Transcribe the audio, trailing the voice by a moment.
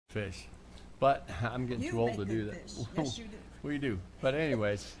fish, but I'm getting too old to do that. Fish. Yes, you do. We do. But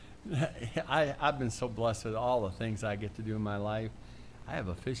anyways, I've been so blessed with all the things I get to do in my life. I have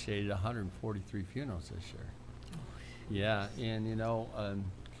officiated 143 funerals this year. Yeah, and you know,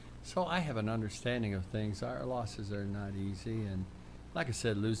 so I have an understanding of things. Our losses are not easy, and like I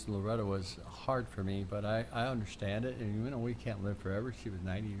said, losing Loretta was hard for me, but I understand it. And you know, we can't live forever. She was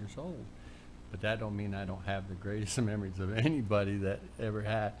 90 years old, but that don't mean I don't have the greatest memories of anybody that ever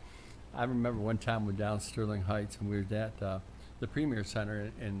had. I remember one time we were down Sterling Heights, and we were at the Premier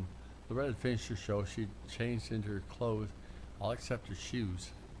Center, and Loretta finished her show. She changed into her clothes, all except her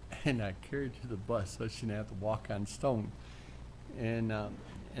shoes, and I carried her to the bus so she didn't have to walk on stone. And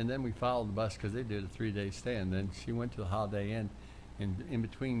then we followed the bus because they did a 3-day stay, and then she went to the Holiday Inn, and in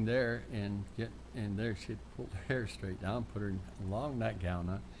between there and there, she had pulled her hair straight down, put her long nightgown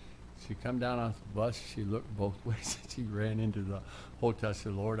on. She come down off the bus, she looked both ways, and she ran into the hotel. She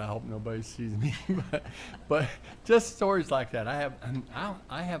said, "Lord, I hope nobody sees me." but just stories like that. I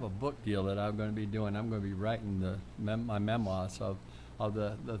have a book deal that I'm going to be doing. I'm going to be writing my memoirs of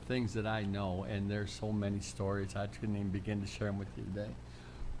the things that I know, and there's so many stories. I couldn't even begin to share them with you today.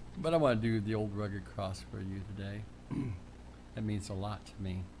 But I want to do the old rugged cross for you today. That means a lot to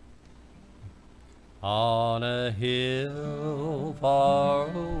me. On a hill far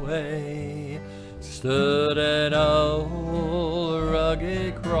away stood an old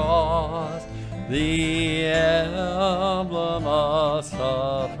rugged cross, the emblem of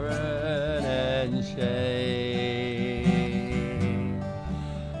suffering and shame.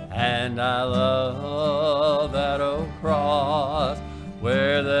 And I love that old cross,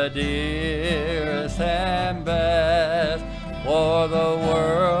 where the dearest and best for the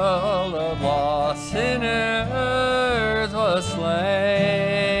world of lost sinners was slain.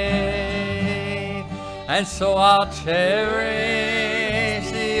 And so I'll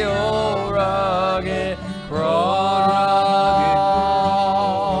cherish the old rugged cross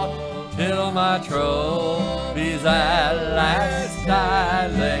till my trophies at last I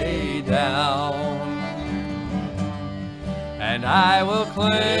lay down. And I will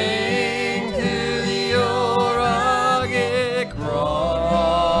cling to the old rugged cross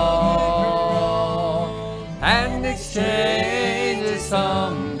and exchange it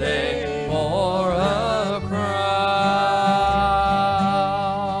someday for a crown.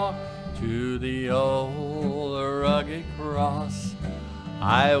 To the old rugged cross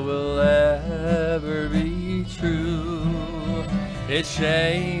I will ever be true, its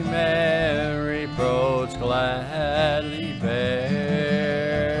shame and reproach gladly bear.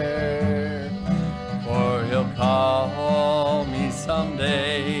 For he'll call me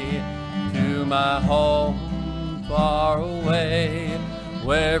someday to my home far away,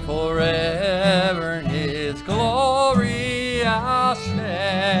 where forever in his glory I'll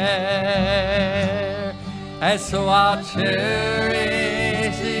share. And so I'll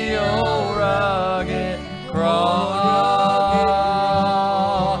cherish the old rugged cross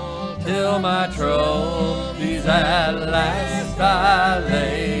till my trophies at last I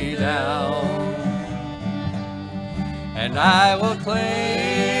lay down. And I will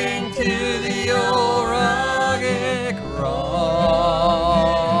cling to the old rugged cross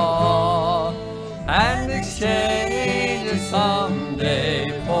and exchange it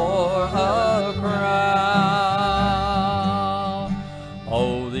someday for a crown.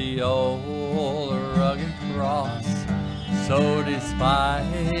 Oh, the old rugged cross, so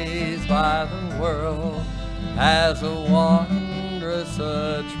despised by the world, has a wondrous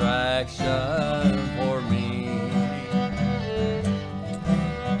attraction for me.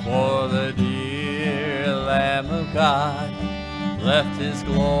 For the dear Lamb of God left his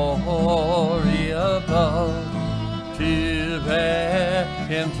glory above to bear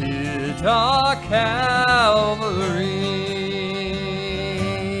him to dark Calvary.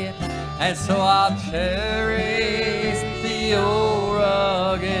 And so I'll cherish the old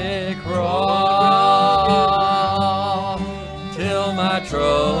rugged cross till my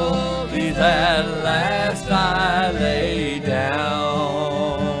trophies at last I lay down.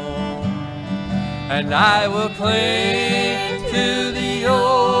 And I will cling to the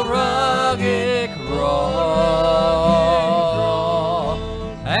old rugged cross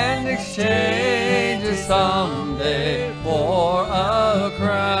and exchange it someday for a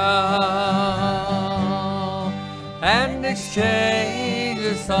crown, and exchange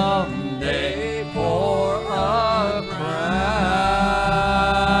it someday for a crown.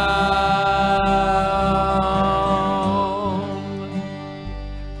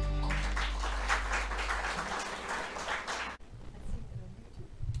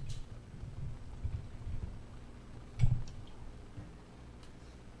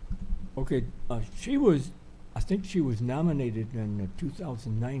 Okay, she was, I think she was nominated in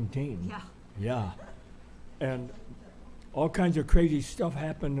 2019. Yeah. Yeah. And all kinds of crazy stuff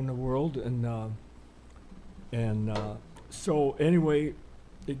happened in the world, and so anyway,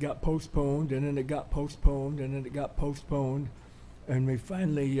 it got postponed, and then it got postponed, and then it got postponed, and we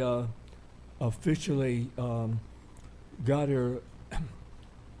finally officially got her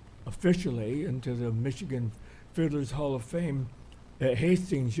officially into the Michigan Fiddlers Hall of Fame at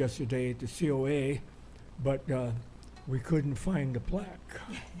Hastings yesterday at the COA, but we couldn't find the plaque.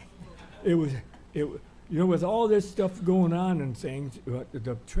 You know, with all this stuff going on and things,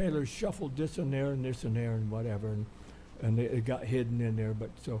 the trailers shuffled this and there and this and there and whatever, and it got hidden in there.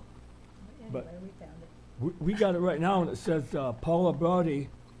 But so, Anyway, but we found it. we got it right now, and it says Paula Brody,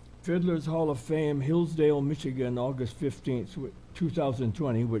 Fiddlers Hall of Fame, Hillsdale, Michigan, August 15th,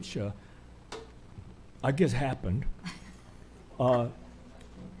 2020, which I guess happened.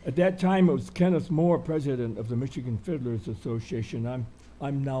 At that time, it was Kenneth Moore, president of the Michigan Fiddlers Association.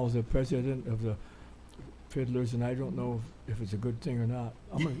 I'm now the president of the Fiddlers, and I don't know if it's a good thing or not.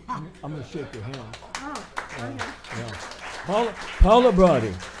 I'm gonna shake your hand. Oh, okay. Yeah. Paula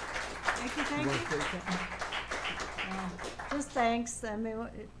Brody. Thank you, thank you. Just thanks. I mean,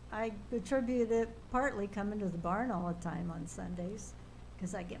 I attribute it partly coming to the barn all the time on Sundays,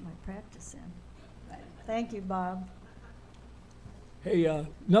 because I get my practice in. But thank you, Bob. Hey,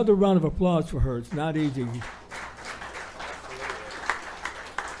 another round of applause for her. It's not easy.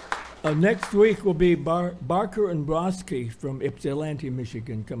 Next week will be Barker and Broski from Ypsilanti,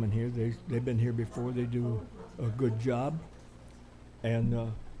 Michigan, coming here. They've been here before. They do a good job.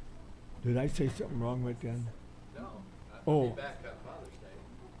 And did I say something wrong right then? No. Oh. I'll be back on Father's Day.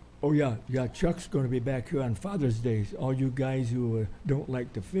 Oh yeah, Chuck's going to be back here on Father's Day. All you guys who don't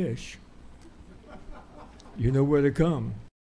like to fish, you know where to come.